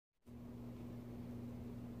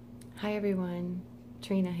Hi everyone,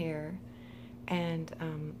 Trina here. And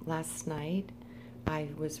last night I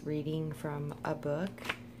was reading from a book,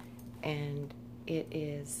 and it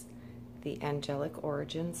is The Angelic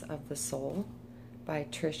Origins of the Soul by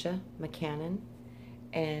Tricia McCannon.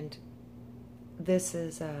 And this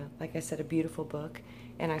is, like I said, a beautiful book.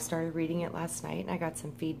 And I started reading it last night, and I got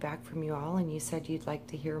some feedback from you all, and you said you'd like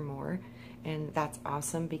to hear more. And that's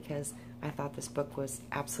awesome because I thought this book was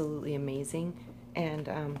absolutely amazing.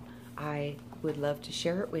 And I would love to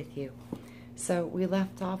share it with you. So we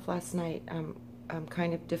left off last night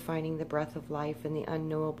kind of defining the breath of life and the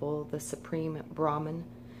unknowable, the supreme Brahman,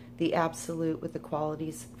 the absolute with the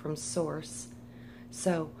qualities from source.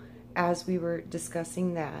 So as we were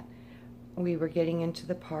discussing that, we were getting into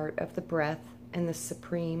the part of the breath and the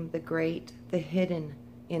supreme, the great, the hidden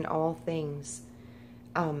in all things,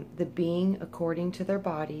 the being according to their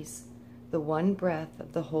bodies, the one breath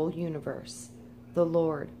of the whole universe, the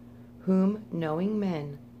Lord, whom knowing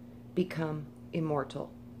men become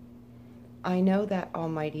immortal. I know that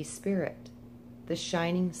Almighty Spirit, the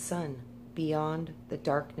shining sun beyond the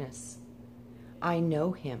darkness. I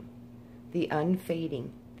know him, the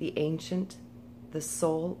unfading, the ancient, the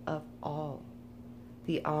soul of all,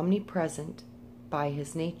 the omnipresent by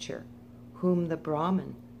his nature, whom the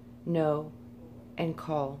Brahman know and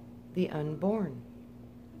call the unborn,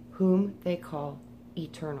 whom they call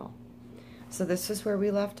eternal. So this is where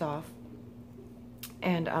we left off,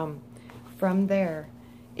 and from there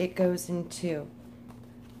it goes into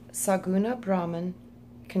Saguna Brahman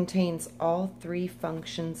contains all three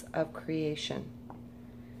functions of creation: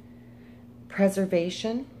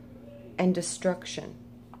 preservation and destruction,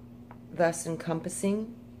 thus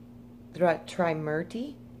encompassing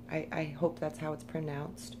Trimurti, I hope that's how it's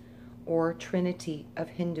pronounced, or Trinity of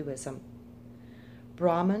Hinduism.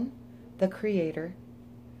 Brahman, the creator,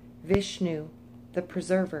 Vishnu, the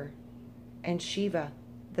preserver, and Shiva,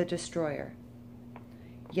 the destroyer.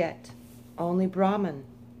 Yet, only Brahman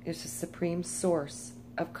is the supreme source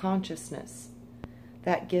of consciousness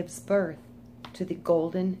that gives birth to the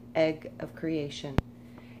golden egg of creation.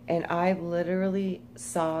 And I literally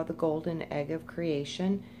saw the golden egg of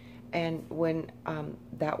creation, and when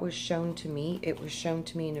that was shown to me, it was shown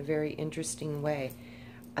to me in a very interesting way.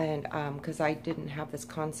 And because I didn't have this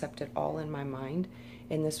concept at all in my mind.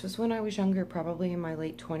 And this was when I was younger, probably in my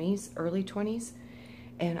late 20s, early 20s.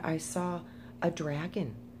 And I saw a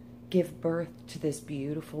dragon give birth to this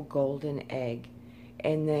beautiful golden egg.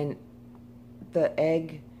 And then the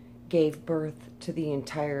egg gave birth to the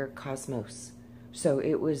entire cosmos. So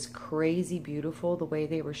it was crazy beautiful the way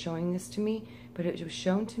they were showing this to me. But it was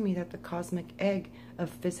shown to me that the cosmic egg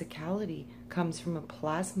of physicality comes from a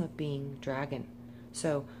plasma being dragon.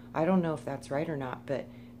 So I don't know if that's right or not, but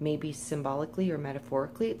maybe symbolically or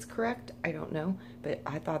metaphorically it's correct. I don't know, but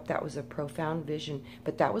I thought that was a profound vision.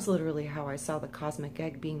 But that was literally how I saw the cosmic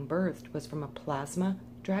egg being birthed, was from a plasma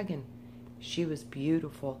dragon. She was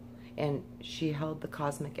beautiful, and she held the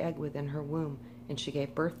cosmic egg within her womb, and she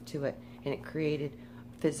gave birth to it, and it created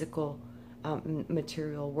physical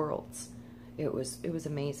material worlds. It was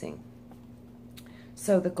amazing.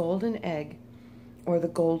 So the golden egg, or the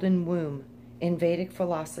golden womb, in Vedic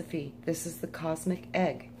philosophy, this is the cosmic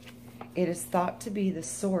egg. It is thought to be the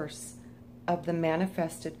source of the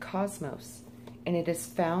manifested cosmos, and it is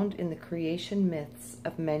found in the creation myths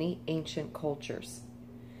of many ancient cultures.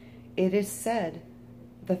 It is said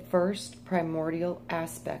the first primordial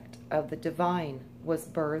aspect of the divine was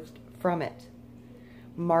birthed from it,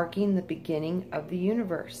 marking the beginning of the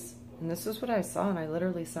universe. And this is what I saw, and I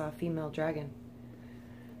literally saw a female dragon.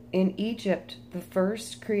 In Egypt, the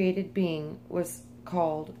first created being was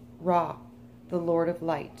called Ra, the Lord of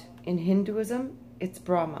Light. In Hinduism, it's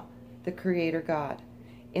Brahma, the creator god.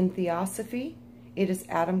 In Theosophy, it is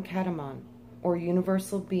Adam Kadmon, or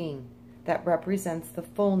universal being, that represents the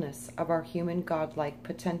fullness of our human godlike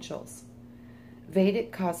potentials.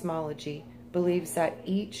 Vedic cosmology believes that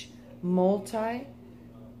each multi-dunous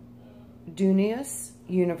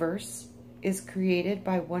universe is created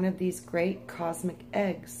by one of these great cosmic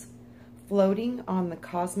eggs, floating on the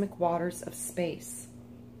cosmic waters of space.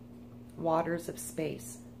 Waters of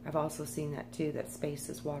space. I've also seen that too, that space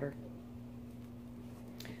is water.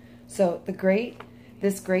 So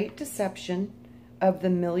this great deception of the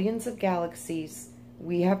millions of galaxies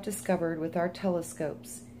we have discovered with our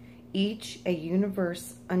telescopes, each a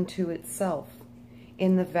universe unto itself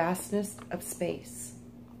in the vastness of space.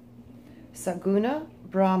 Saguna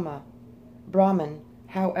Brahman,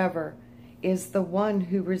 however, is the one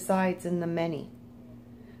who resides in the many,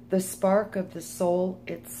 the spark of the soul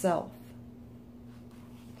itself.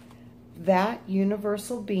 That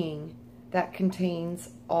universal being that contains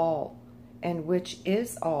all, and which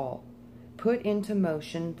is all, put into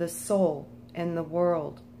motion the soul and the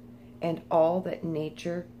world, and all that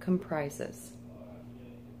nature comprises.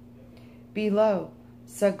 Below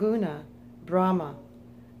Saguna, Brahma,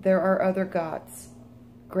 there are other gods,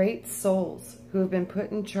 great souls who have been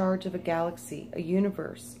put in charge of a galaxy, a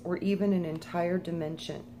universe, or even an entire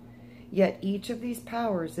dimension. Yet each of these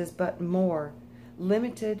powers is but more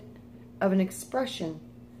limited of an expression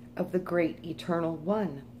of the great eternal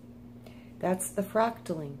one. That's the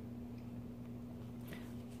fractaling.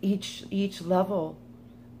 Each level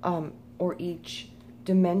or each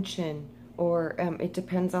dimension, or it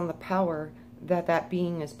depends on the power that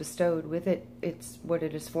being is bestowed with it. It's what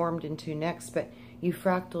it is formed into next. But you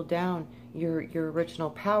fractal down your original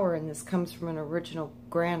power, and this comes from an original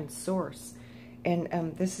grand source.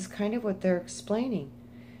 And this is kind of what they're explaining.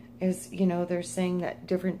 Is, you know, they're saying that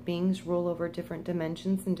different beings rule over different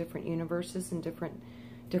dimensions and different universes and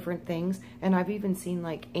different things. And I've even seen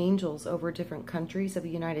like angels over different countries of the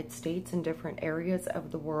United States and different areas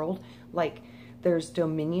of the world. Like there's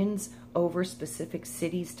dominions over specific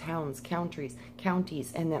cities, towns, counties,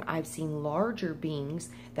 and then I've seen larger beings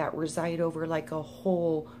that reside over like a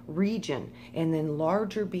whole region, and then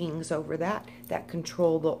larger beings over that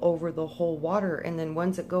control over the whole water, and then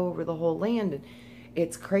ones that go over the whole land. And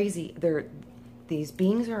it's crazy. These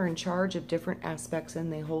beings are in charge of different aspects,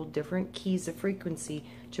 and they hold different keys of frequency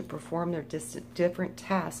to perform their different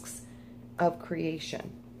tasks of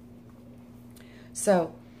creation.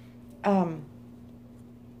 So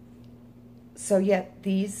yet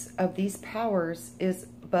these powers is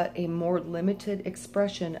but a more limited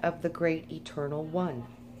expression of the great eternal one.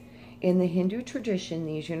 In the Hindu tradition,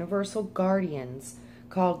 these universal guardians,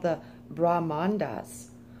 called the Brahmandas,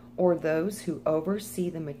 or those who oversee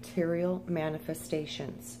the material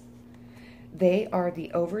manifestations. They are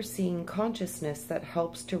the overseeing consciousness that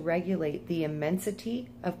helps to regulate the immensity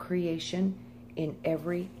of creation in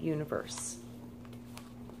every universe.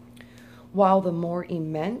 While the more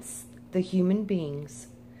immense the human beings,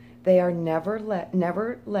 they are nevertheless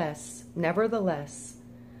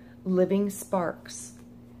living sparks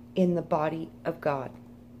in the body of God.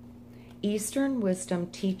 Eastern wisdom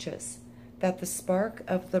teaches that the spark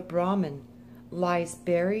of the Brahman lies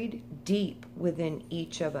buried deep within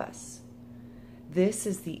each of us. This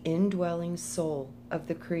is the indwelling soul of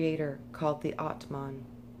the Creator, called the Atman,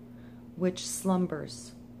 which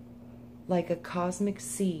slumbers like a cosmic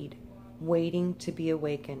seed waiting to be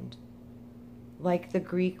awakened. Like the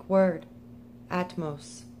Greek word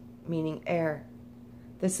atmos, meaning air,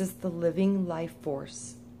 this is the living life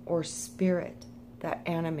force or spirit that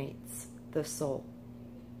animates the soul.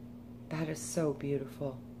 That is so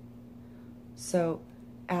beautiful. So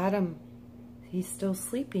Adam, he's still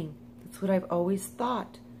sleeping. That's what I've always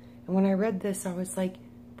thought. And when I read this, I was like,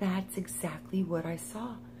 that's exactly what I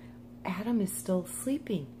saw. Adam is still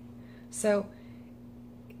sleeping. So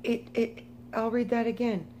I'll read that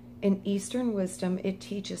again. In Eastern wisdom, it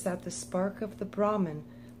teaches that the spark of the Brahman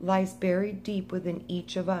lies buried deep within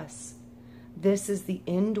each of us. This is the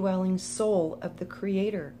indwelling soul of the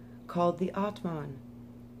Creator, called the Atman,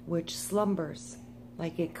 which slumbers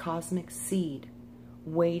like a cosmic seed,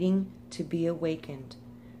 waiting to be awakened.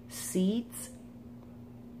 Seeds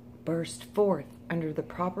burst forth under the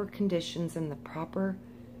proper conditions and the proper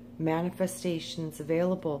manifestations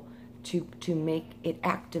available to make it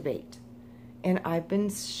activate. And I've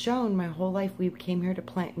been shown my whole life, we came here to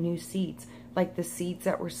plant new seeds. Like the seeds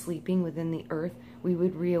that were sleeping within the earth, we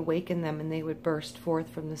would reawaken them and they would burst forth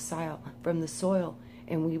from the soil,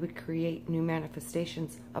 and we would create new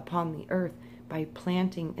manifestations upon the earth by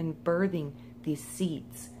planting and birthing these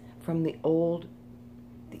seeds from the old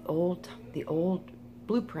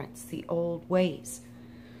blueprints, the old ways.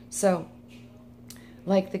 So,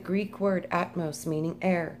 like the Greek word atmos, meaning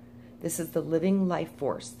air, this is the living life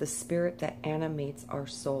force, the spirit that animates our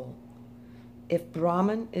soul. If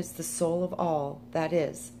Brahman is the soul of all, that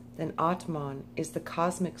is, then Atman is the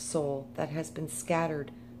cosmic soul that has been scattered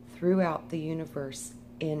throughout the universe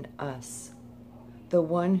in us, the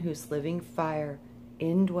one whose living fire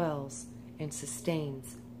indwells and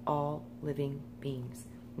sustains all living beings.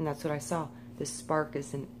 And that's what I saw. This spark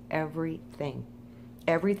is in everything.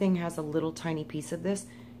 Everything has a little tiny piece of this.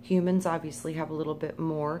 Humans obviously have a little bit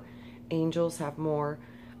more. Angels have more.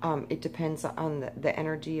 It depends on the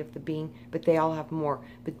energy of the being, but they all have more.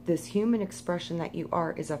 But this human expression that you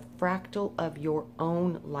are is a fractal of your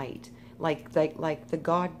own light. Like the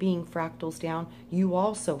God being fractals down, you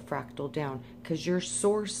also fractal down, because your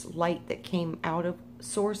source light that came out of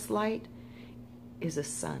source light is a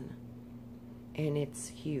sun, and it's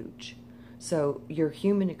huge. So your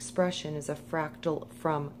human expression is a fractal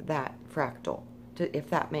from that fractal, if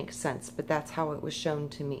that makes sense. But that's how it was shown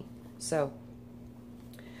to me. So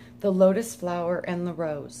the lotus flower and the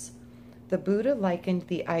rose. The Buddha likened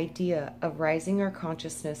the idea of rising our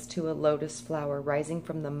consciousness to a lotus flower rising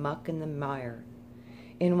from the muck and the mire.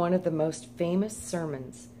 In one of the most famous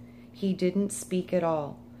sermons, he didn't speak at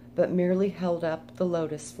all, but merely held up the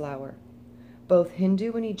lotus flower. Both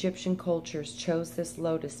Hindu and Egyptian cultures chose this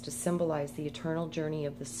lotus to symbolize the eternal journey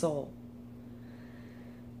of the soul.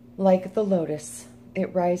 Like the lotus,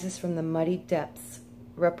 it rises from the muddy depths,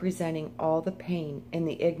 representing all the pain and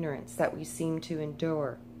the ignorance that we seem to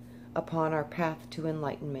endure upon our path to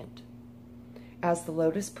enlightenment. As the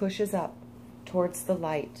lotus pushes up towards the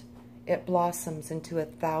light, it blossoms into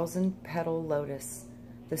 1,000-petal lotus,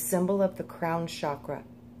 the symbol of the crown chakra,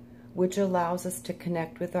 which allows us to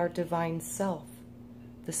connect with our divine self,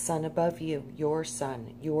 the sun above you, your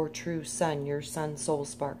sun, your true sun, your sun soul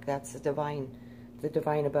spark. That's the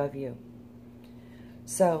divine above you.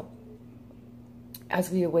 So, as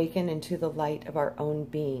we awaken into the light of our own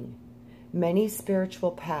being, many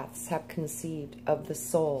spiritual paths have conceived of the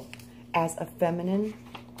soul as a feminine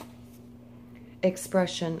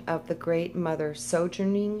expression of the Great Mother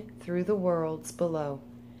sojourning through the worlds below.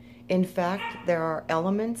 In fact, there are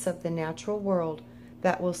elements of the natural world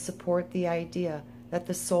that will support the idea that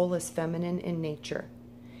the soul is feminine in nature.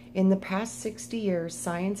 In the past 60 years,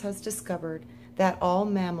 science has discovered that all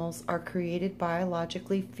mammals are created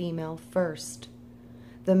biologically female first.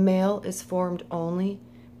 The male is formed only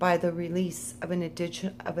by the release of an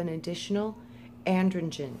additional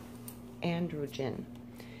androgen.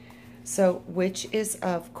 So, which is,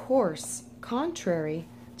 of course, contrary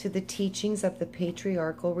to the teachings of the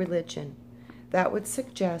patriarchal religion. That would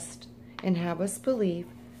suggest and have us believe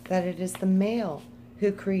that it is the male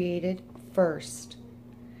who created first.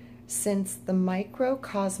 Since the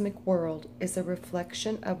microcosmic world is a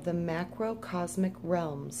reflection of the macrocosmic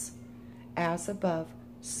realms, as above,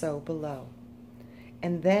 so below.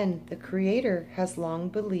 And then the Creator has long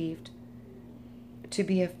believed to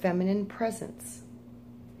be a feminine presence.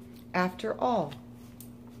 After all,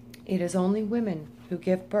 it is only women who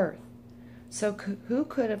give birth. So who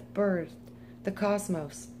could have birthed the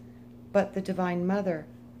cosmos but the Divine Mother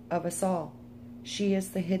of us all? She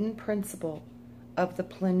is the hidden principle of the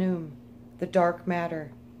plenum, the dark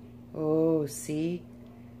matter. Oh, see?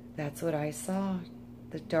 That's what I saw.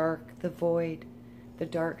 The dark, the void, the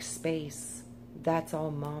dark space. That's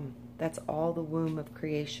all Mom. That's all the womb of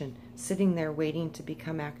creation, sitting there waiting to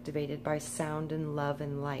become activated by sound and love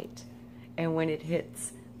and light. And when it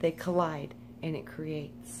hits, they collide and it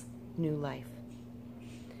creates new life.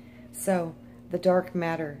 So, the dark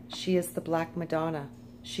matter, she is the Black Madonna.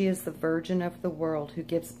 She is the virgin of the world who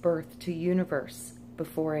gives birth to universe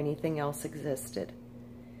before anything else existed.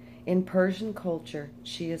 In Persian culture,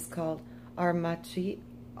 she is called Armati,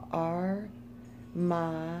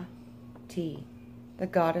 the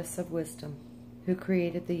goddess of wisdom, who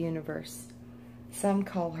created the universe. Some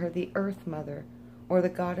call her the Earth Mother, or the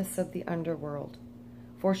goddess of the underworld,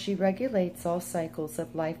 for she regulates all cycles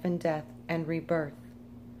of life and death and rebirth.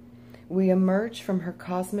 We emerge from her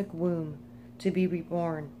cosmic womb to be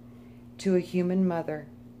reborn to a human mother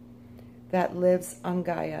that lives on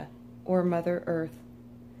Gaia, or Mother Earth.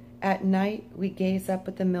 At night, we gaze up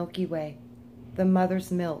at the Milky Way, the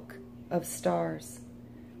mother's milk of stars.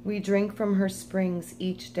 We drink from her springs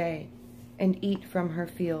each day and eat from her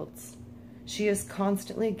fields. She is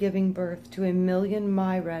constantly giving birth to 1,000,000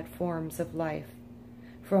 myriad forms of life.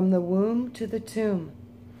 From the womb to the tomb,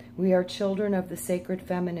 we are children of the sacred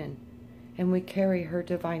feminine, and we carry her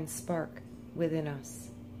divine spark within us.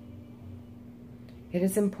 It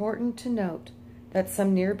is important to note that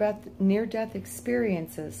some near-death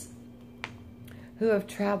experiences who have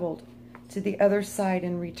traveled to the other side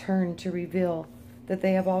and returned to reveal that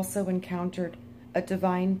they have also encountered a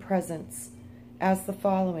divine presence as the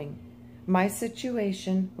following. My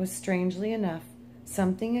situation was, strangely enough,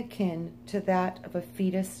 something akin to that of a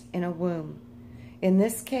fetus in a womb. In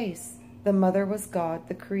this case, the mother was God,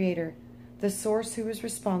 the Creator, the source who was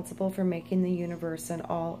responsible for making the universe and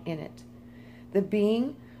all in it. The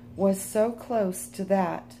being was so close to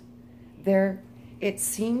that, it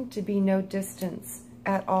seemed to be no distance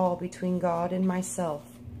at all between God and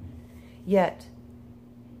myself. Yet,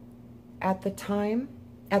 at the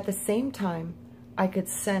same time, I could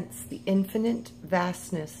sense the infinite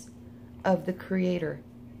vastness of the Creator.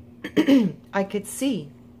 I could see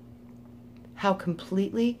how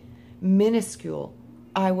completely minuscule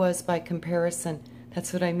I was by comparison.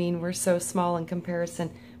 That's what I mean. We're so small in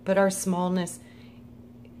comparison, but our smallness,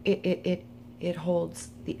 it it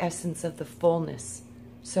holds the essence of the fullness.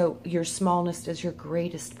 So your smallness is your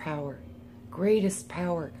greatest power. Greatest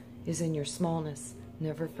power is in your smallness.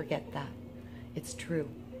 Never forget that. It's true.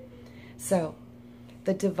 So,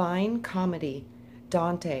 the Divine Comedy,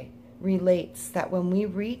 Dante, relates that when we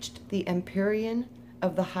reached the empyrean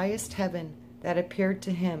of the highest heaven that appeared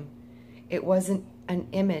to him, it was an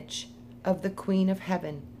image of the Queen of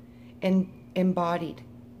Heaven embodied.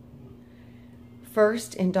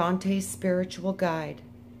 First in Dante's spiritual guide,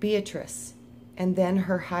 Beatrice, and then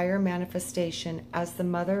her higher manifestation as the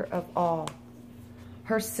mother of all.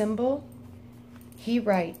 Her symbol, he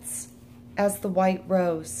writes, as the white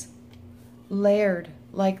rose, layered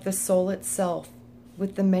like the soul itself,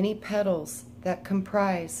 with the many petals that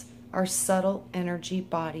comprise our subtle energy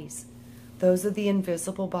bodies. Those are the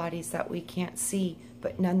invisible bodies that we can't see,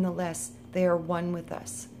 but nonetheless, they are one with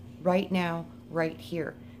us. Right now, right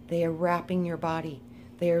here. They are wrapping your body.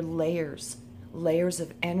 They are layers. Layers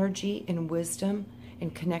of energy and wisdom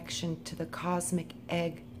and connection to the cosmic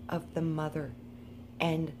egg of the mother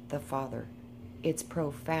and the father. It's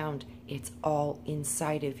profound. It's all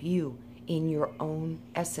inside of you, in your own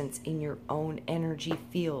essence, in your own energy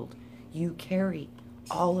field. You carry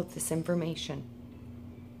all of this information.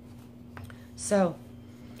 So,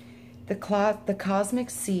 the cosmic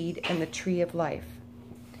seed and the tree of life.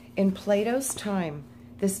 In Plato's time,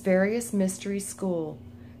 this various mystery school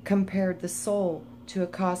compared the soul to a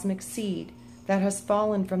cosmic seed that has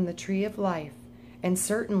fallen from the tree of life, and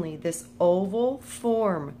certainly this oval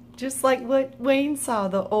form, just like what Wayne saw,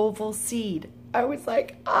 the oval seed. I was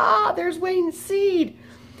like, there's Wayne's seed.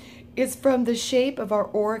 Is from the shape of our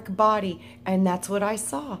auric body, and that's what I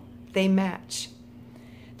saw. They match.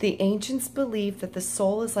 The ancients believed that the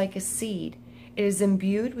soul is like a seed. It is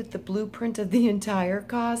imbued with the blueprint of the entire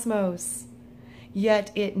cosmos.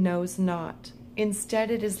 Yet it knows not. Instead,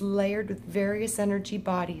 it is layered with various energy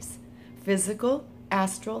bodies, physical,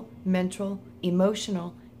 astral, mental,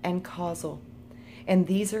 emotional, and causal. And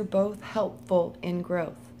these are both helpful in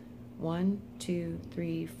growth. 1, 2,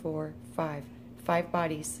 3, 4, 5. 5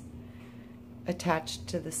 bodies attached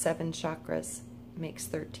to the 7 chakras makes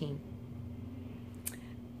 13.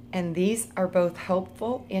 And these are both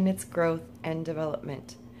helpful in its growth and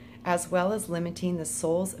development, as well as limiting the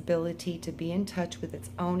soul's ability to be in touch with its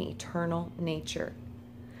own eternal nature.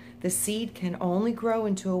 The seed can only grow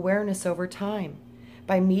into awareness over time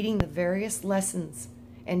by meeting the various lessons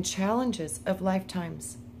and challenges of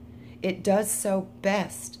lifetimes. It does so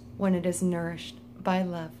best when it is nourished by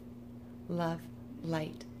love,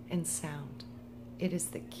 light, and sound. It is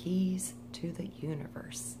the keys to the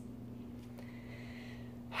universe.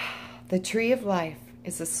 The tree of life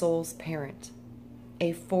is the soul's parent,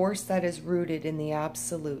 a force that is rooted in the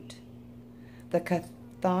absolute. The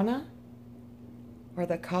Kathana, or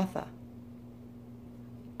the Katha,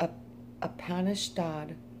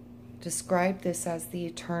 Upanishad, described this as the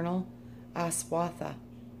eternal Aswatha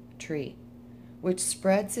tree, which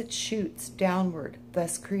spreads its shoots downward,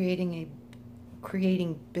 thus creating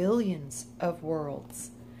billions of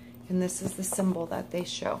worlds. And this is the symbol that they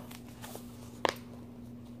show.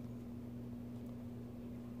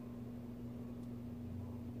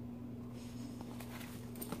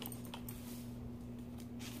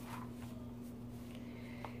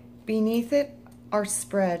 Beneath it are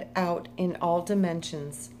spread out in all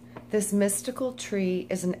dimensions. This mystical tree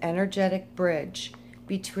is an energetic bridge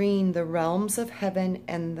between the realms of heaven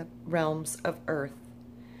and the realms of earth,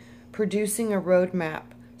 producing a roadmap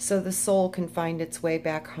so the soul can find its way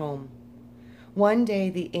back home. One day,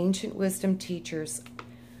 the ancient wisdom teaches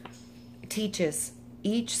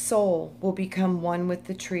each soul will become one with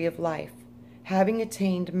the tree of life, having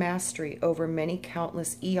attained mastery over many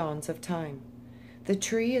countless eons of time. The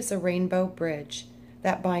tree is a rainbow bridge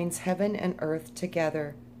that binds heaven and earth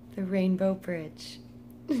together. The rainbow bridge.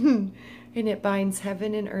 And it binds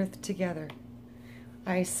heaven and earth together.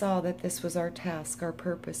 I saw that this was our task, our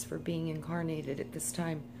purpose for being incarnated at this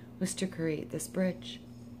time, was to create this bridge.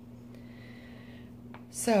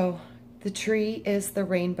 So, the tree is the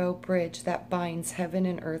rainbow bridge that binds heaven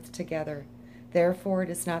and earth together. Therefore,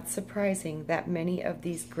 it is not surprising that many of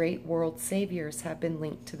these great world saviors have been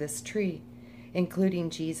linked to this tree, including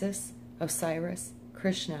Jesus, Osiris,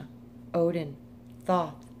 Krishna, Odin,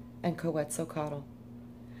 Thoth, and Quetzalcoatl.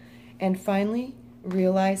 And finally,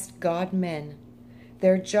 realized God-men.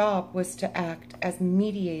 Their job was to act as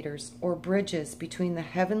mediators or bridges between the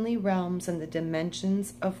heavenly realms and the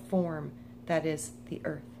dimensions of form, that is, the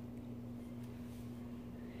earth.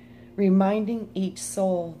 Reminding each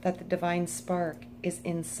soul that the divine spark is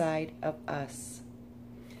inside of us.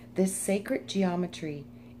 This sacred geometry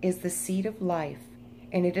is the seed of life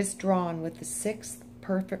and it is drawn with six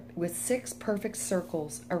perfect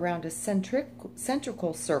circles around a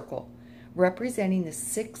centrical circle, representing the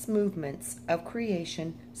 6 movements of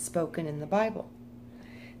creation spoken in the Bible.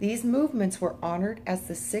 These movements were honored as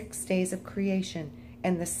the 6 days of creation,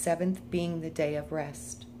 and the 7th being the day of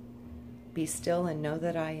rest. Be still and know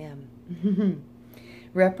that I am.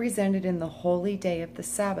 Represented in the holy day of the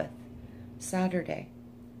Sabbath, Saturday.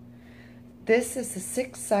 This is the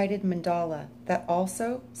 6-sided mandala that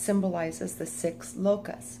also symbolizes the 6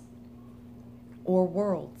 lokas, or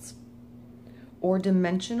worlds, or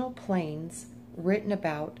dimensional planes written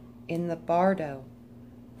about in the Bardo,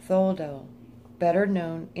 Tholdo, better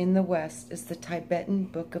known in the West as the Tibetan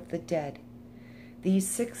Book of the Dead. These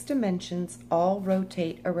 6 dimensions all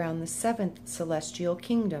rotate around the 7th celestial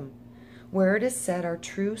kingdom, where it is said our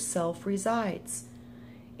true self resides.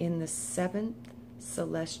 In the 7th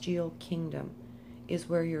celestial kingdom is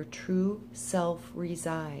where your true self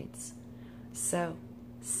resides. So,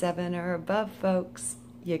 7 or above, folks.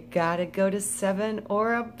 You gotta go to 7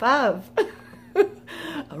 or above.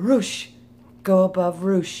 Roosh. Go above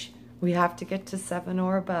Roosh. We have to get to 7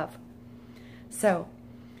 or above. So,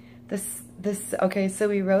 so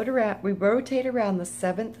we rotate around the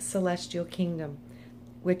 7th celestial kingdom,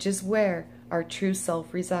 which is where our true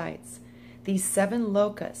self resides. These 7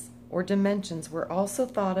 lokas, or dimensions, were also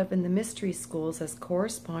thought of in the mystery schools as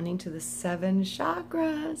corresponding to the 7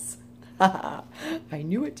 chakras. I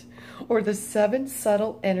knew it. Or the 7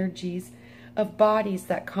 subtle energies of bodies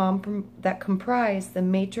that comprise the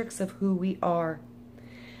matrix of who we are.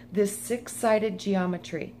 This 6-sided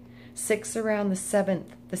geometry, 6 around the 7th,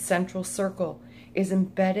 the central circle, is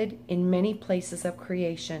embedded in many places of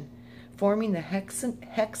creation, forming the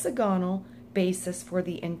hexagonal basis for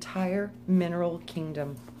the entire mineral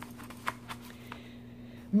kingdom.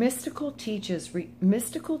 Mystical teachings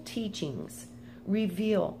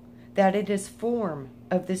reveal that it is form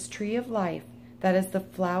of this tree of life that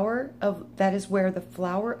is where the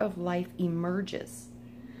flower of life emerges.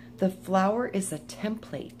 The flower is a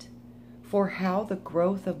template for how the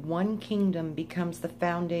growth of one kingdom becomes the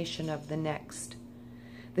foundation of the next.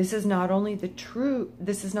 This is not only true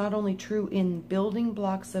in building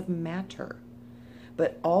blocks of matter,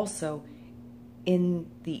 but also in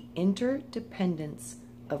the interdependence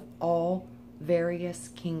of all various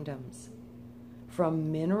kingdoms,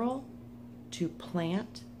 from mineral to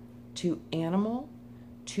plant to animal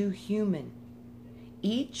to human,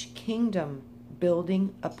 each kingdom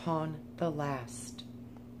building upon the last.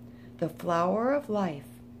 The flower of life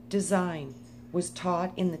design was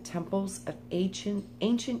taught in the temples of ancient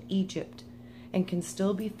Egypt and can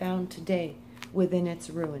still be found today within its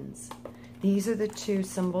ruins. These are the 2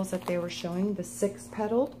 symbols that they were showing, the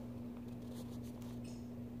 6-petaled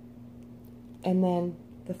and then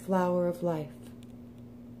the flower of life.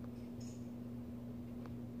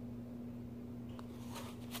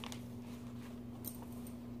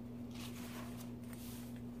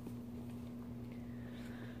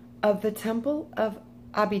 Of the temple of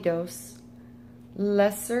Abydos,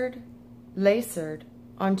 lasered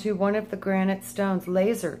onto one of the granite stones,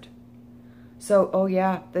 lasered. So, oh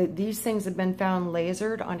yeah, these things have been found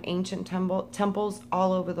lasered on ancient temples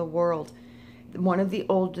all over the world. One of the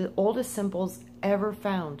oldest symbols ever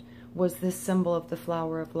found was this symbol of the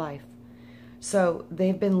flower of life. So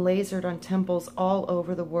they've been lasered on temples all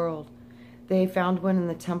over the world. They found one in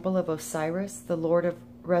the temple of Osiris, the Lord of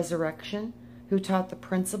Resurrection, who taught the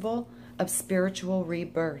principle of spiritual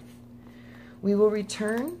rebirth. We will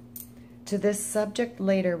return to this subject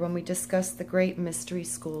later when we discuss the great mystery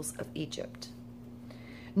schools of Egypt.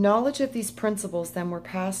 Knowledge of these principles then were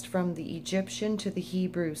passed from the Egyptian to the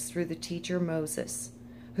Hebrews through the teacher Moses,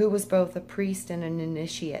 who was both a priest and an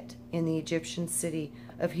initiate in the Egyptian city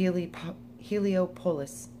of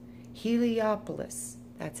Heliopolis.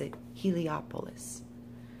 That's it, Heliopolis.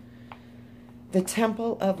 The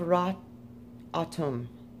temple of Ra-Atum.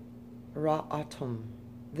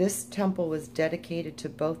 This temple was dedicated to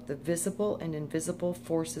both the visible and invisible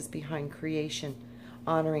forces behind creation,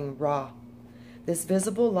 honoring Ra. This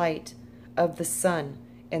visible light of the sun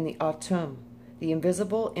and the Atum, the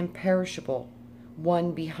invisible, imperishable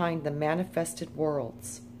one behind the manifested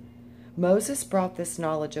worlds. Moses brought this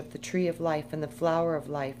knowledge of the tree of life and the flower of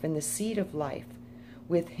life and the seed of life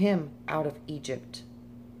with him out of Egypt.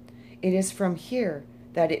 It is from here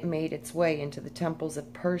that it made its way into the temples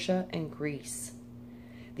of Persia and Greece.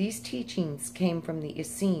 These teachings came from the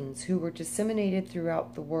Essenes, who were disseminated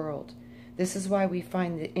throughout the world. This is why we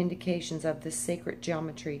find the indications of this sacred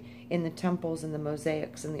geometry in the temples and the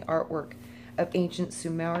mosaics and the artwork of ancient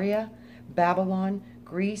Sumeria, Babylon,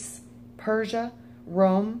 Greece, Persia,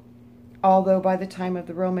 Rome, although by the time of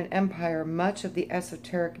the Roman Empire, much of the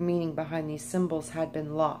esoteric meaning behind these symbols had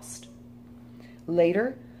been lost.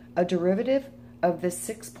 Later, a derivative of this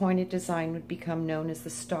six-pointed design would become known as the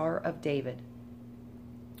Star of David,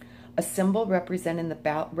 a symbol representing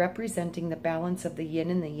the balance of the yin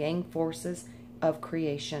and the yang forces of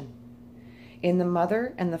creation. In the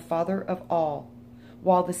mother and the father of all,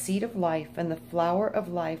 while the seed of life and the flower of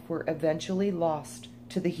life were eventually lost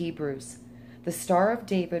to the Hebrews, the Star of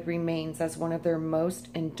David remains as one of their most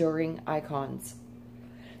enduring icons.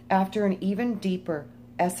 After an even deeper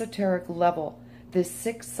esoteric level, this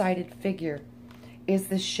six-sided figure is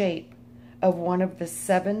the shape of one of the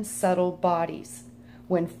seven subtle bodies.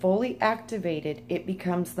 When fully activated, it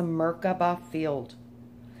becomes the Merkaba field,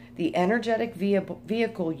 the energetic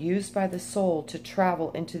vehicle used by the soul to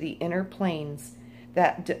travel into the inner planes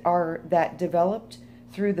that developed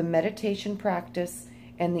through the meditation practice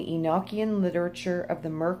and the Enochian literature of the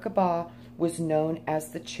Merkaba was known as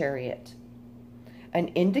the chariot. An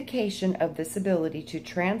indication of this ability to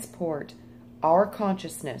transport our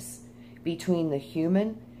consciousness between the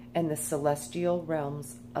human and the celestial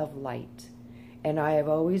realms of light. And I have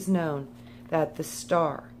always known that the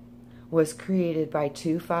star was created by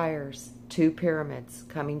two fires, two pyramids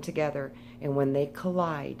coming together, and when they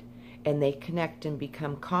collide and they connect and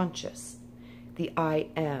become conscious, the I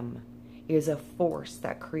Am is a force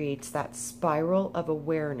that creates that spiral of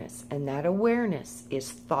awareness, and that awareness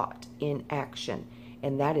is thought in action,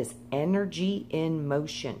 and that is energy in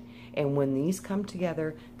motion. And when these come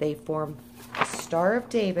together, they form the Star of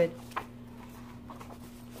David.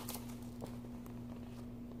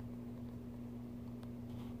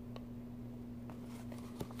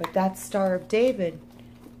 But that Star of David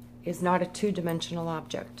is not a two-dimensional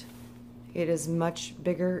object. It is much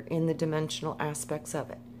bigger in the dimensional aspects of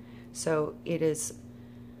it. So it's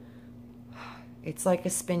like a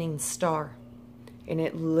spinning star, and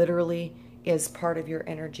it literally is part of your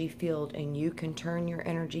energy field, and you can turn your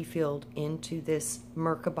energy field into this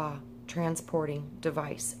Merkaba transporting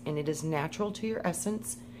device, and it is natural to your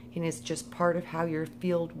essence, and it's just part of how your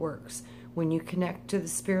field works. When you connect to the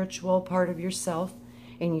spiritual part of yourself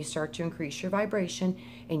and you start to increase your vibration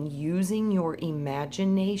and using your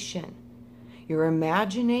imagination. Your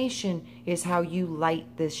imagination is how you light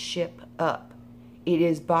this ship up. It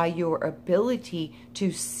is by your ability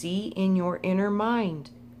to see in your inner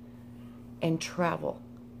mind and travel.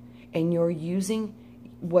 And you're using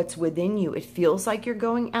what's within you. It feels like you're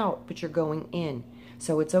going out, but you're going in.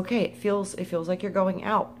 So it's okay. It feels like you're going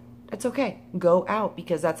out. That's okay. Go out,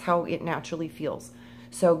 because that's how it naturally feels.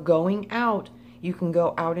 So going out, you can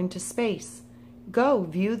go out into space. Go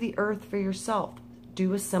view the earth for yourself.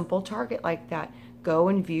 Do a simple target like that. Go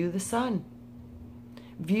and view the sun.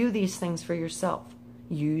 View these things for yourself.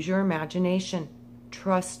 Use your imagination.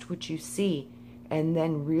 Trust what you see. And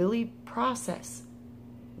then really process.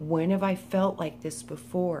 When have I felt like this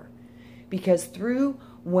before? Because through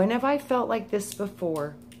when have I felt like this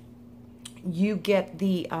before, you get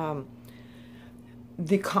the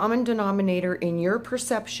common denominator in your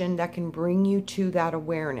perception that can bring you to that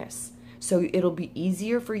awareness. So it'll be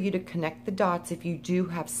easier for you to connect the dots if you do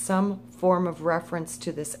have some form of reference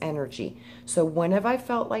to this energy. So when have I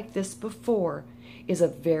felt like this before is a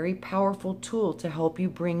very powerful tool to help you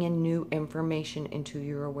bring in new information into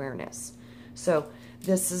your awareness. So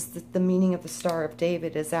this is the meaning of the Star of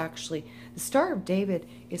David. Is actually, the Star of David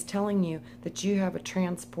is telling you that you have a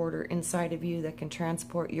transporter inside of you that can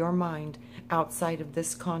transport your mind outside of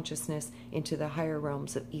this consciousness into the higher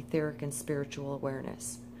realms of etheric and spiritual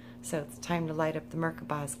awareness. So it's time to light up the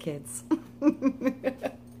Merkabahs, kids.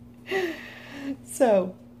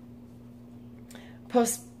 So,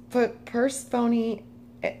 Persephone,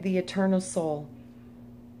 the eternal soul.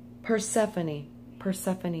 Persephone,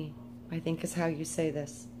 I think is how you say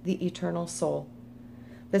this. The eternal soul.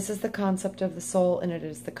 This is the concept of the soul, and it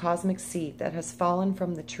is the cosmic seed that has fallen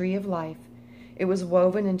from the tree of life. It was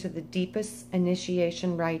woven into the deepest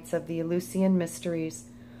initiation rites of the Eleusinian mysteries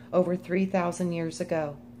over 3,000 years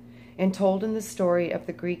ago, and told in the story of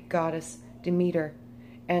the Greek goddess Demeter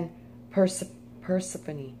and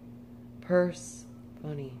Persephone.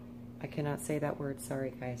 I cannot say that word,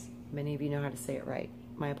 sorry guys. Many of you know how to say it right.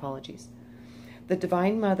 My apologies. The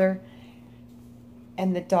Divine Mother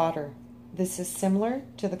and the daughter. This is similar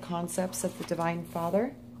to the concepts of the Divine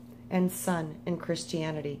Father and Son in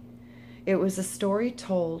Christianity. It was a story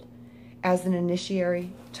told as an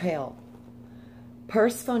initiatory tale.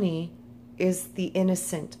 Persephone is the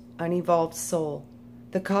innocent, unevolved soul,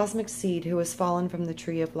 the cosmic seed who has fallen from the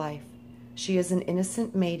tree of life. She is an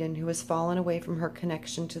innocent maiden who has fallen away from her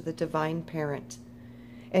connection to the divine parent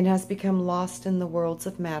and has become lost in the worlds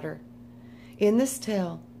of matter. In this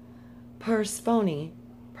tale, Persephone,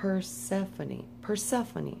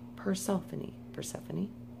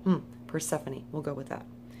 we'll go with that,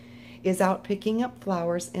 is out picking up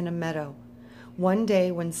flowers in a meadow. One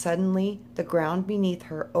day when suddenly the ground beneath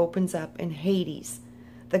her opens up and Hades,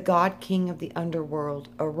 the god king of the underworld,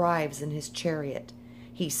 arrives in his chariot.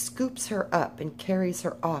 He scoops her up and carries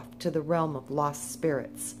her off to the realm of lost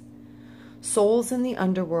spirits. Souls in the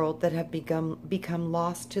underworld that have become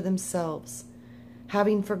lost to themselves,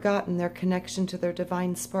 having forgotten their connection to their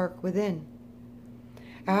divine spark within.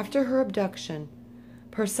 After her abduction,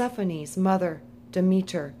 Persephone's mother,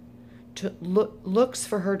 Demeter, looks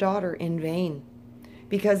for her daughter in vain.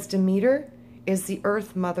 Because Demeter is the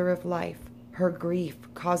earth mother of life, her grief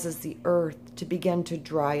causes the earth to begin to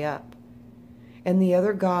dry up, and the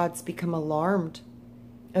other gods become alarmed.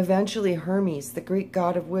 Eventually, Hermes, the Greek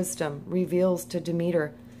god of wisdom, reveals to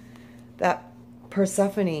Demeter that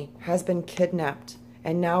Persephone has been kidnapped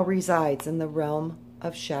and now resides in the realm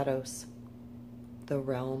of shadows. The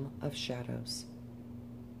realm of shadows.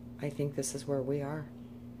 I think this is where we are.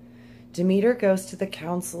 Demeter goes to the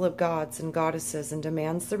council of gods and goddesses and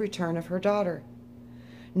demands the return of her daughter.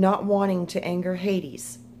 Not wanting to anger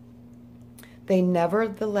Hades, they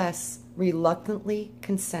nevertheless reluctantly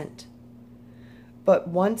consent. But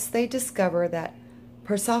once they discover that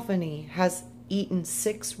Persephone has eaten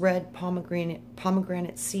 6 red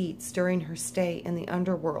pomegranate seeds during her stay in the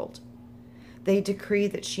underworld, they decree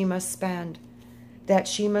that she must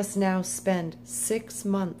now spend 6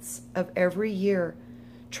 months of every year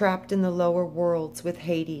trapped in the lower worlds with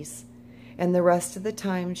Hades, and the rest of the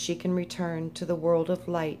time she can return to the world of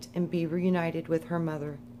light and be reunited with her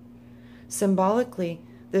mother. Symbolically,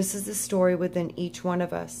 this is the story within each one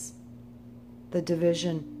of us. The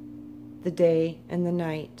division, the day and the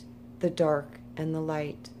night, the dark and the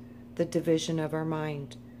light, the division of our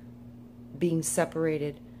mind, being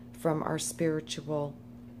separated from our spiritual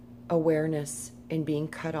awareness and being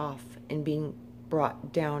cut off and being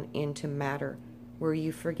brought down into matter, where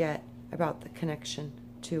you forget about the connection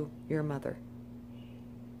to your mother.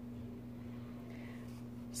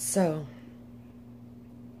 So,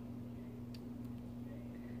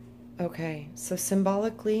 okay, so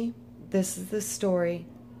symbolically, this is the story.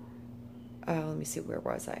 Let me see, where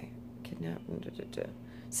was I? Kidnapped.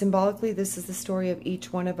 Symbolically, this is the story of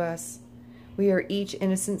each one of us. We are each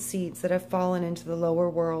innocent seeds that have fallen into the lower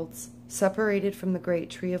worlds, separated from the great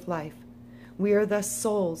tree of life. We are thus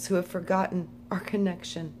souls who have forgotten our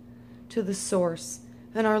connection to the source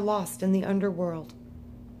and are lost in the underworld.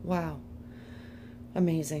 Wow.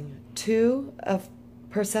 Amazing. 2 of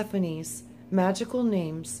Persephone's magical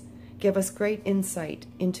names give us great insight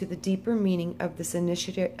into the deeper meaning of this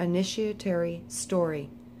initiatory story.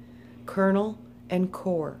 Kernel and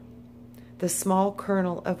core, the small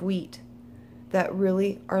kernel of wheat that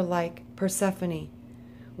really are like Persephone,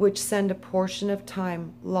 which send a portion of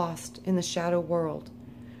time lost in the shadow world,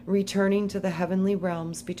 returning to the heavenly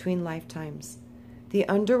realms between lifetimes. The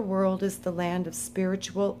underworld is the land of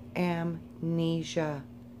spiritual amnesia,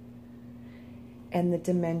 and the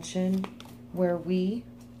dimension where we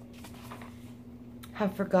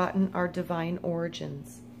have forgotten our divine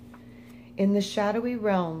origins. In the shadowy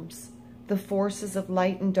realms, the forces of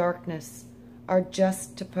light and darkness are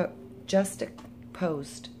juxtaposed,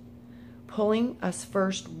 pulling us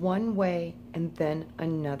first one way and then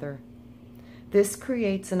another. This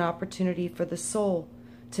creates an opportunity for the soul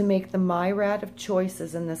to make the myriad of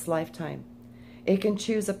choices in this lifetime. It can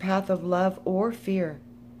choose a path of love or fear,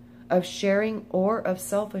 of sharing or of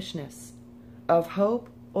selfishness, of hope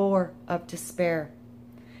or of despair.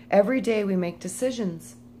 Every day we make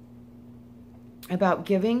decisions about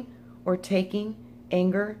giving or taking,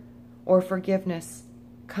 anger or forgiveness,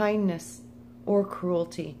 kindness or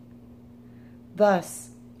cruelty. Thus,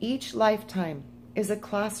 each lifetime is a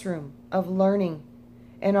classroom of learning,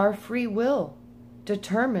 and our free will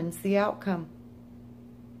determines the outcome.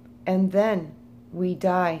 And then we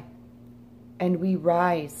die, and we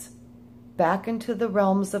rise back into the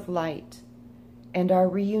realms of light and are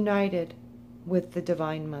reunited with the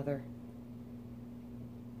Divine Mother.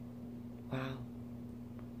 Wow.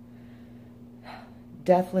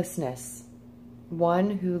 Deathlessness, one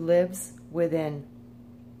who lives within.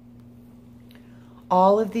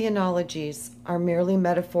 All of the analogies are merely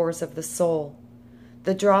metaphors of the soul.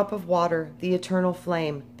 The drop of water, the eternal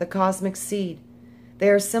flame, the cosmic seed, they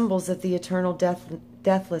are symbols of the eternal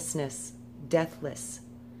deathlessness, deathless,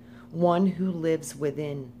 one who lives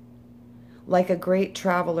within. Like a great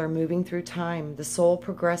traveler moving through time, the soul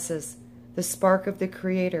progresses, the spark of the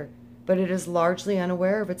Creator, but it is largely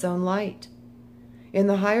unaware of its own light. In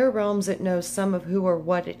the higher realms, it knows some of who or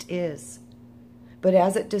what it is. But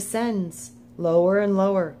as it descends lower and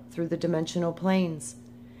lower through the dimensional planes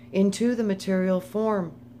into the material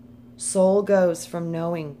form, soul goes from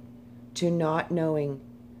knowing to not knowing,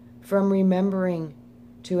 from remembering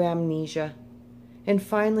to amnesia, and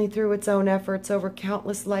finally through its own efforts over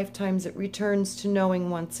countless lifetimes it returns to knowing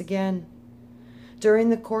once again. During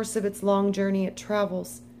the course of its long journey it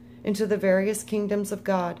travels into the various kingdoms of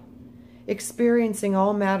God, experiencing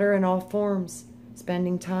all matter and all forms,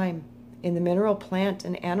 spending time in the mineral, plant,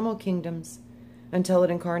 and animal kingdoms until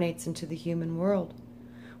it incarnates into the human world,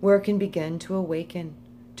 where it can begin to awaken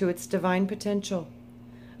to its divine potential.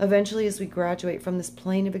 Eventually, as we graduate from this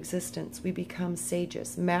plane of existence, we become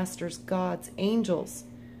sages, masters, gods, angels,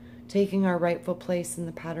 taking our rightful place in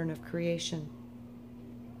the pattern of creation.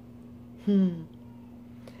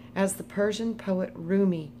 As the Persian poet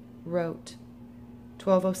Rumi wrote,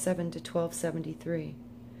 1207 to 1273,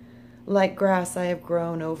 like grass I have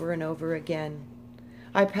grown over and over again.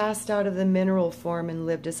 I passed out of the mineral form and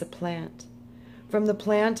lived as a plant. From the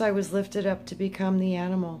plant I was lifted up to become the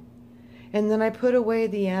animal, and then I put away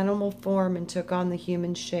the animal form and took on the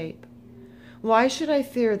human shape. Why should I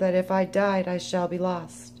fear that if I died I shall be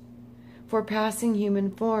lost? For passing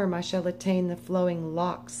human form I shall attain the flowing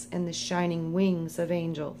locks and the shining wings of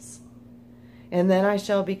angels. And then I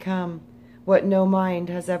shall become what no mind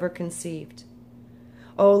has ever conceived.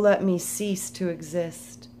 Oh, let me cease to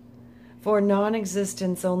exist, for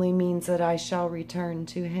non-existence only means that I shall return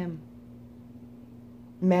to him.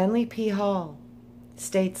 Manly P. Hall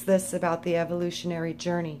states this about the evolutionary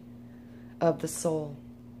journey of the soul.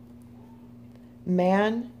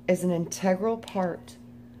 Man is an integral part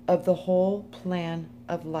of the whole plan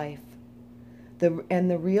of life,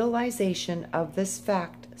 and the realization of this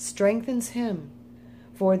fact strengthens him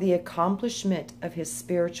for the accomplishment of his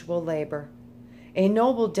spiritual labor. A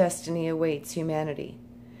noble destiny awaits humanity,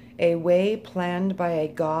 a way planned by a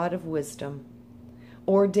God of wisdom,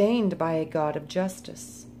 ordained by a God of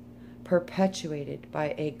justice, perpetuated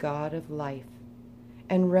by a God of life,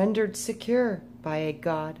 and rendered secure by a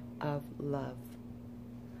God of love.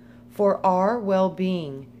 For our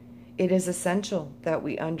well-being, it is essential that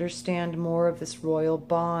we understand more of this royal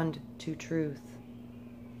bond to truth.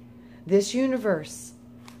 This universe,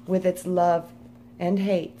 with its love and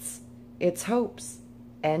hates, its hopes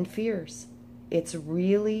and fears, it's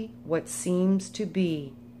really what seems to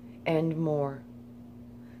be and more.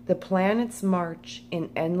 The planets march in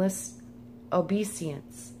endless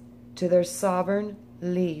obeisance to their sovereign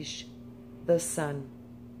liege, the sun.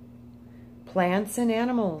 Plants and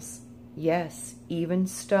animals, yes, even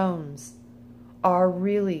stones, are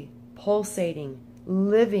really pulsating,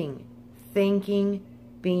 living, thinking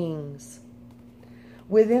beings.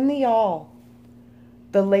 Within the all,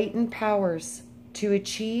 the latent powers to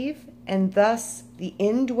achieve and thus the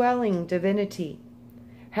indwelling divinity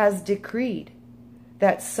has decreed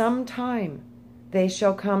that sometime they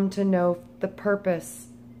shall come to know the purpose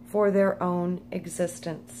for their own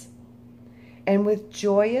existence. And with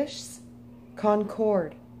joyous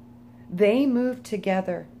concord, they move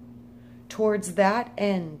together towards that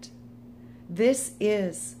end. This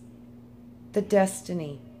is the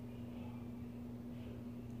destiny.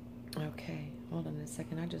 Okay, hold on a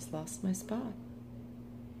second. I just lost my spot.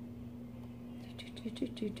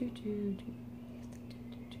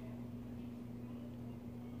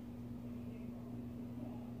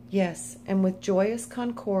 Yes, and with joyous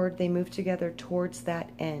concord they move together towards that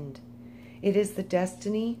end. It is the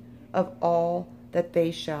destiny of all that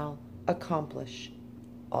they shall accomplish.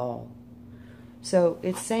 All. So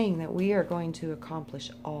it's saying that we are going to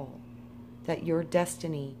accomplish all. That your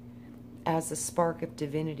destiny as a spark of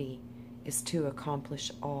divinity is to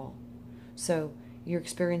accomplish all. So you're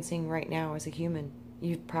experiencing right now as a human.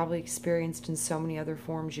 You've probably experienced in so many other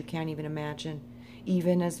forms you can't even imagine.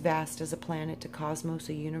 Even as vast as a planet, a cosmos,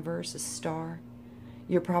 a universe, a star.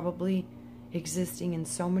 You're probably existing in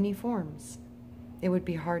so many forms. It would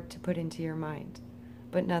be hard to put into your mind.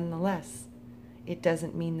 But nonetheless, it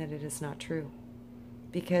doesn't mean that it is not true.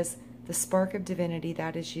 Because the spark of divinity,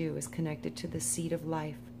 that is you, is connected to the seed of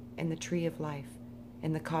life and the tree of life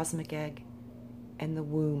and the cosmic egg and the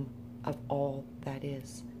womb of all that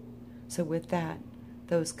is. So with that,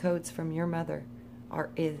 those codes from your mother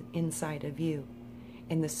are inside of you.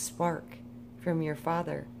 And the spark from your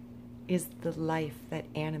father is the life that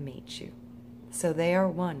animates you. So they are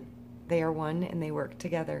one. They are one and they work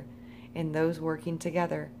together. And those working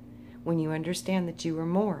together, when you understand that you are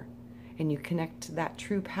more and you connect to that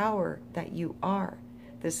true power that you are,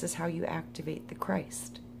 this is how you activate the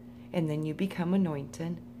Christ. And then you become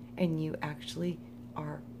anointed and you actually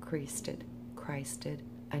are Christed,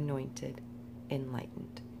 anointed,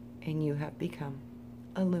 enlightened. And you have become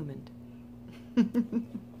illumined.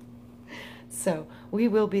 So we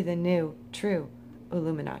will be the new, true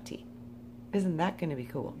Illuminati. Isn't that going to be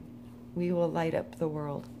cool? We will light up the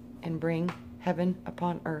world and bring heaven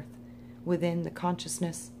upon earth within the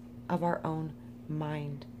consciousness of our own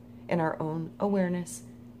mind and our own awareness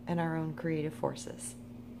and our own creative forces.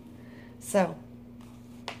 So,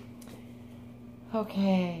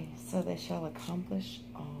 okay, so they shall accomplish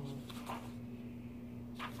all.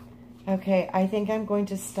 Okay, I think I'm going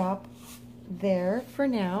to stop there for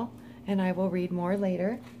now, and I will read more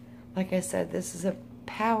later. Like I said, this is a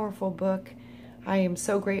powerful book. I am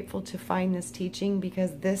so grateful to find this teaching,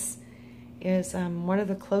 because this is one of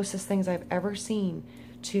the closest things I've ever seen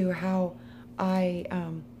to how I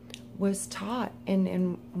was taught,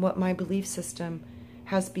 and what my belief system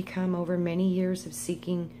has become over many years of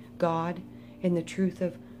seeking God and the truth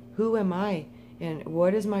of who am I, and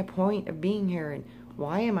what is my point of being here, and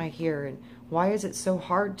why am I here, and why is it so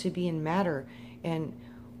hard to be in matter, and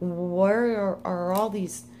where are all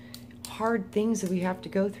these hard things that we have to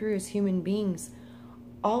go through as human beings.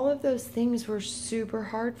 All of those things were super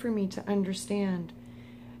hard for me to understand,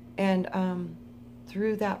 and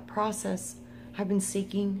through that process I've been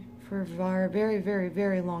seeking for a very, very,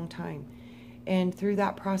 very long time. And through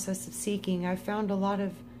that process of seeking, I found a lot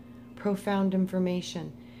of profound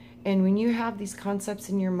information. And when you have these concepts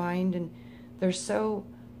in your mind and they're so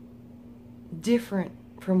different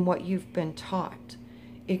from what you've been taught,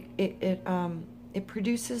 it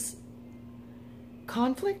produces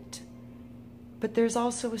conflict, but there's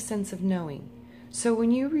also a sense of knowing. So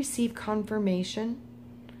when you receive confirmation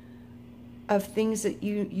of things that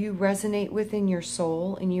you resonate with in your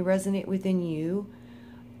soul and you resonate within you,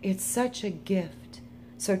 it's such a gift.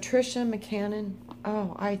 So Tricia McCannon,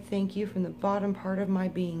 oh, I thank you from the bottom part of my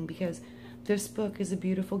being, because this book is a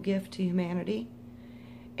beautiful gift to humanity,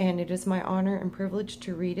 and it is my honor and privilege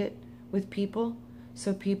to read it with people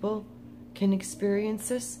so people can experience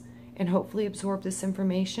this and hopefully absorb this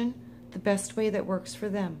information the best way that works for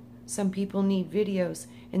them. Some people need videos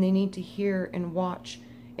and they need to hear and watch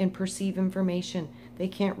and perceive information. They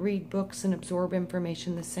can't read books and absorb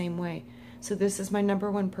information the same way. So this is my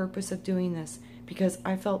 #1 purpose of doing this, because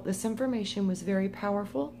I felt this information was very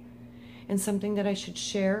powerful and something that I should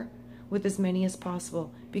share with as many as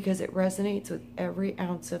possible, because it resonates with every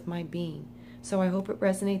ounce of my being. So I hope it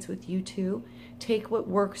resonates with you too. Take what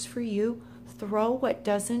works for you, throw what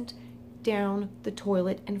doesn't down the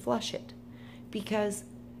toilet and flush it, because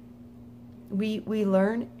we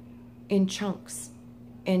learn in chunks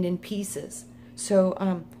and in pieces.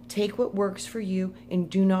 So take what works for you and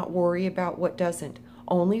do not worry about what doesn't.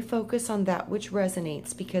 Only focus on that which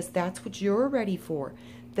resonates, because that's what you're ready for.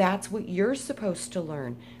 That's what you're supposed to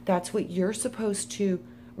learn. That's what you're supposed to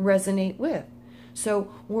resonate with. So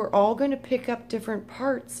we're all going to pick up different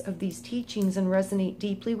parts of these teachings and resonate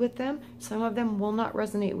deeply with them. Some of them will not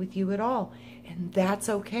resonate with you at all. And that's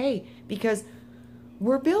okay, because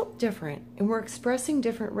we're built different and we're expressing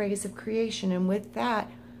different rays of creation. And with that,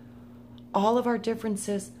 all of our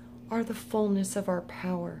differences are the fullness of our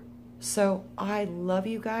power. So I love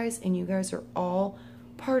you guys, and you guys are all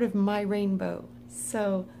part of my rainbow.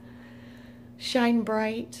 So shine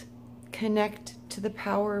bright, connect to the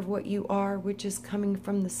power of what you are, which is coming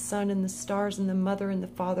from the sun and the stars and the mother and the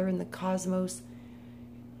father and the cosmos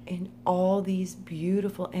and all these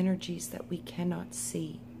beautiful energies that we cannot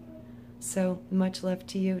see. So much love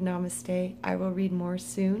to you. Namaste. I will read more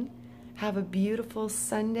soon. Have a beautiful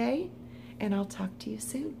Sunday, and I'll talk to you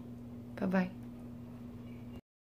soon. Bye-bye.